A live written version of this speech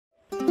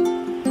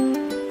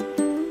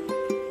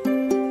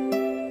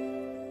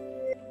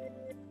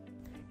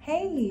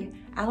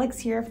Alex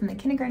here from the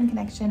Kindergarten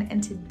Connection,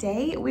 and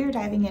today we're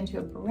diving into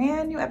a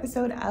brand new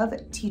episode of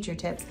Teacher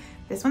Tips.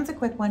 This one's a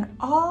quick one,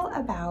 all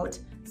about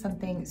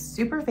something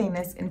super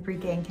famous in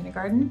pre-K and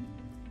kindergarten,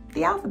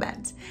 the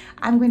alphabet.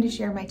 I'm going to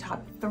share my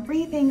top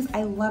 3 things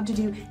I love to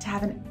do to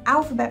have an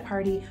alphabet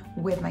party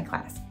with my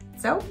class.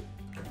 So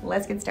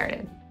let's get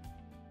started.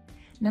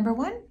 Number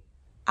 1,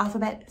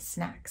 alphabet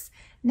snacks.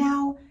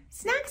 Now,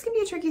 snacks can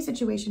be a tricky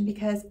situation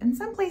because in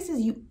some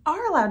places you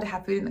are allowed to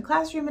have food in the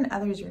classroom and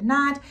others you're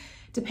not,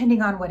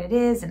 depending on what it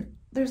is. And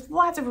there's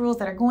lots of rules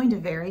that are going to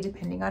vary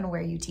depending on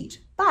where you teach.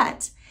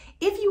 But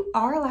if you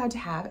are allowed to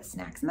have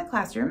snacks in the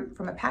classroom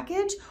from a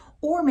package,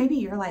 or maybe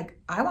you're like,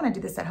 I want to do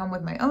this at home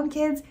with my own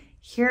kids,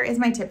 here is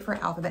my tip for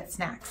alphabet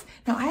snacks.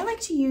 Now, I like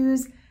to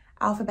use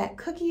alphabet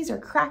cookies or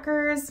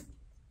crackers,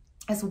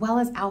 as well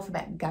as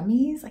alphabet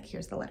gummies. Like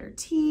here's the letter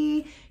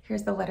T,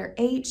 here's the letter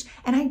H,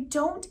 and I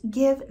don't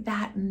give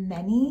that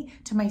many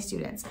to my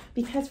students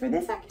because for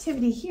this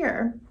activity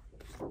here,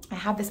 I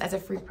have this as a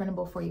free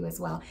printable for you as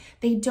well.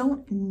 They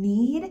don't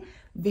need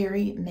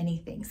very many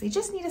things. They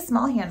just need a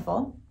small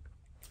handful.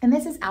 And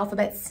this is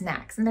alphabet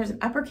snacks. And there's an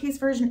uppercase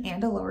version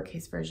and a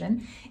lowercase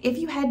version. If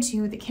you head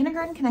to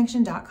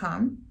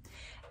thekindergartenconnection.com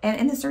and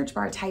in the search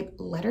bar type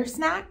letter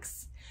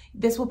snacks,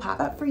 this will pop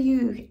up for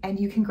you and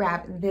you can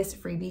grab this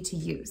freebie to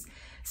use.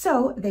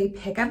 So they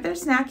pick up their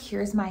snack.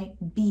 Here's my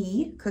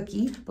B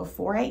cookie.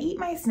 Before I eat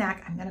my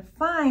snack, I'm gonna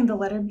find the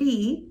letter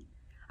B.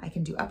 I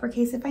can do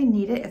uppercase if I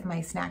need it, if my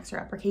snacks are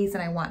uppercase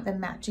and I want them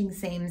matching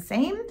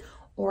same,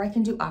 or I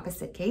can do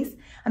opposite case.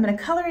 I'm gonna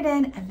color it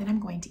in and then I'm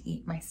going to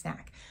eat my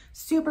snack.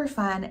 Super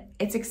fun,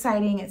 it's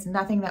exciting, it's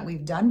nothing that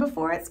we've done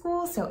before at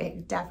school, so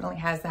it definitely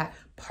has that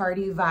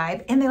party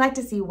vibe, and they like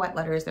to see what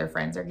letters their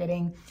friends are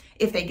getting,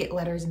 if they get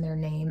letters in their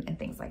name and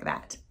things like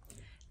that.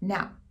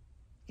 Now,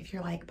 if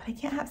you're like, but I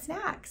can't have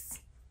snacks,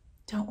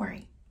 don't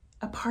worry.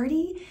 A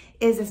party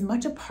is as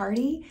much a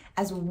party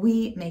as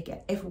we make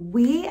it. If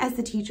we as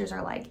the teachers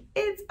are like,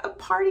 it's a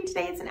party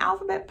today, it's an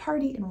alphabet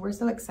party, and we're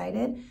so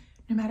excited,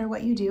 no matter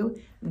what you do,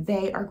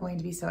 they are going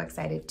to be so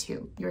excited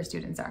too. Your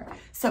students are.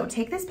 So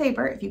take this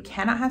paper, if you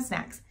cannot have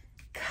snacks,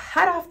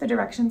 cut off the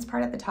directions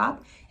part at the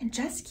top and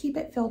just keep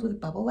it filled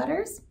with bubble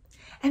letters.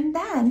 And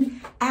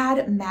then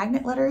add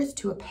magnet letters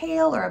to a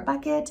pail or a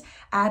bucket,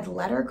 add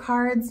letter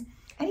cards,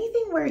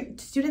 anything where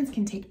students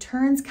can take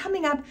turns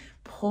coming up,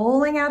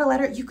 pulling out a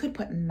letter. You could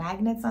put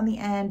magnets on the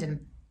end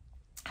and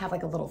have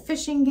like a little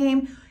fishing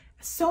game.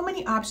 So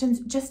many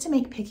options just to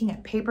make picking a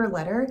paper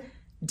letter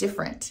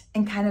different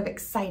and kind of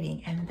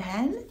exciting. And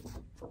then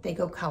they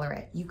go color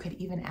it. You could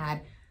even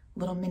add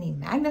little mini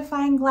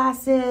magnifying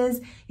glasses.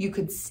 You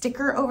could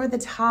sticker over the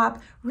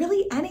top,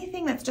 really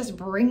anything that's just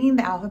bringing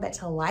the alphabet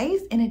to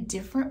life in a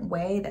different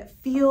way that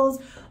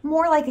feels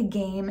more like a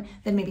game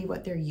than maybe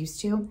what they're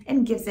used to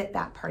and gives it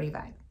that party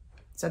vibe.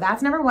 So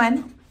that's number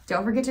 1.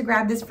 Don't forget to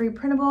grab this free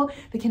printable,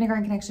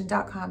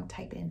 thekindergartenconnection.com,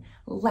 type in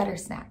letter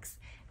snacks.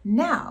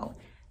 Now,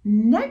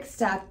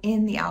 next up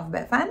in the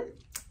alphabet fun,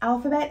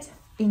 alphabet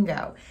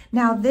bingo.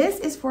 Now this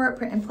is for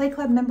Print and Play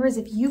Club members.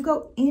 If you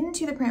go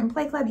into the Print and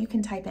Play Club, you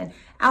can type in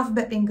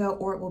alphabet bingo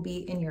or it will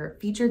be in your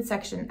featured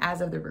section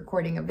as of the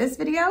recording of this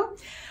video.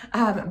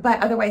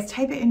 But otherwise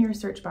type it in your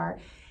search bar.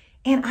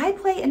 And I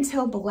play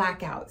until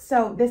blackout.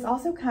 So this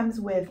also comes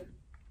with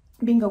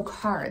bingo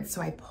cards.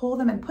 So I pull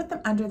them and put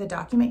them under the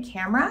document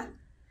camera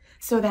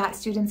so that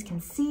students can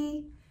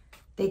see.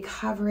 They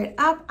cover it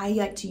up. I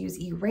like to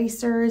use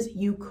erasers.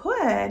 You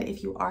could,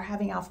 if you are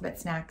having alphabet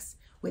snacks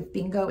with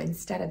bingo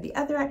instead of the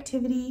other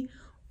activity,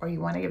 or you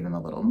want to give them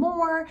a little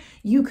more,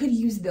 you could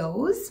use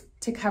those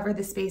to cover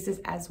the spaces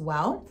as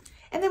well.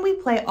 And then we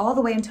play all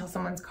the way until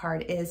someone's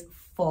card is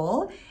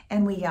full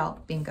and we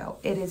yell bingo.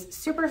 It is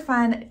super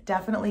fun,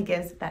 definitely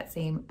gives that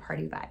same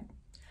party vibe.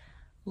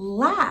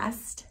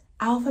 Last,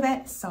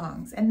 alphabet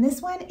songs. And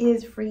this one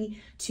is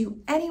free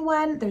to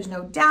anyone. There's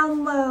no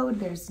download,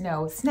 there's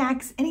no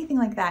snacks, anything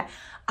like that.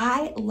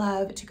 I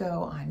love to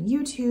go on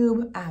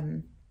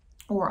YouTube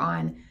or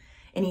on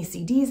any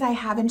CDs I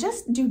have and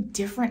just do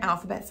different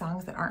alphabet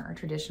songs that aren't our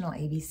traditional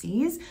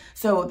ABCs.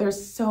 So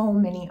there's so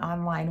many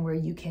online where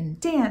you can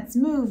dance,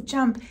 move,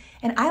 jump.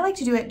 And I like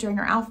to do it during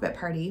our alphabet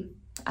party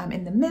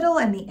in the middle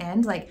and the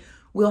end. Like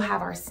we'll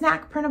have our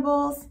snack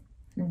printables,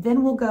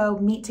 then we'll go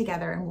meet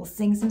together and we'll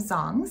sing some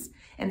songs.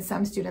 And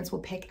some students will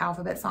pick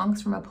alphabet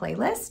songs from a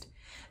playlist.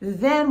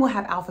 Then we'll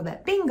have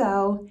alphabet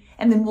bingo,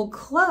 and then we'll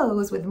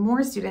close with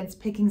more students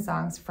picking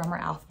songs from our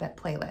alphabet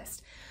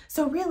playlist.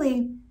 So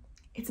really,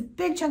 it's a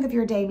big chunk of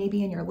your day,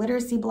 maybe in your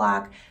literacy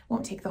block,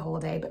 won't take the whole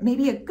day, but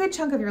maybe a good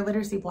chunk of your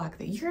literacy block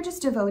that you're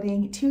just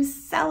devoting to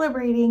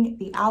celebrating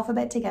the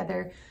alphabet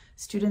together.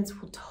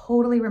 Students will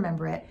totally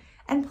remember it.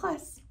 And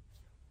plus,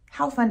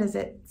 how fun does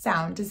it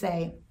sound to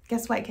say,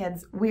 guess what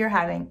kids, we are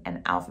having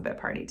an alphabet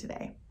party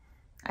today.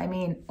 I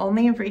mean,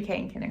 only in pre-K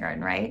and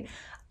kindergarten, right?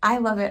 I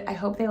love it. I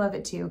hope they love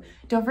it too.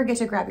 Don't forget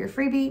to grab your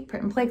freebie,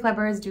 Print and Play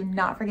Clubbers. Do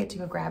not forget to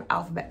go grab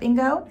Alphabet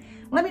Bingo.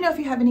 Let me know if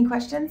you have any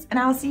questions, and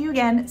I'll see you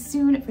again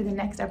soon for the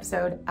next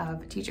episode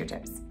of Teacher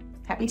Tips.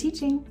 Happy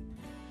teaching!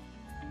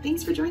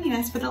 Thanks for joining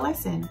us for the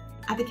lesson.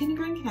 At the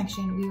Kindergarten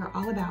Connection, we are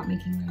all about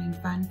making learning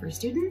fun for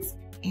students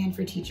and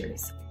for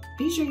teachers.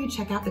 Be sure you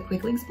check out the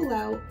quick links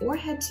below or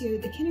head to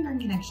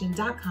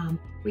thekindergartenconnection.com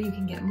where you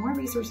can get more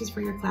resources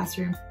for your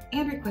classroom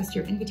and request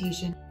your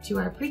invitation to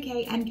our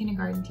pre-K and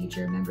kindergarten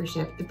teacher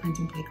membership, the Print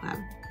and Play Club.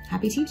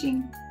 Happy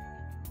teaching!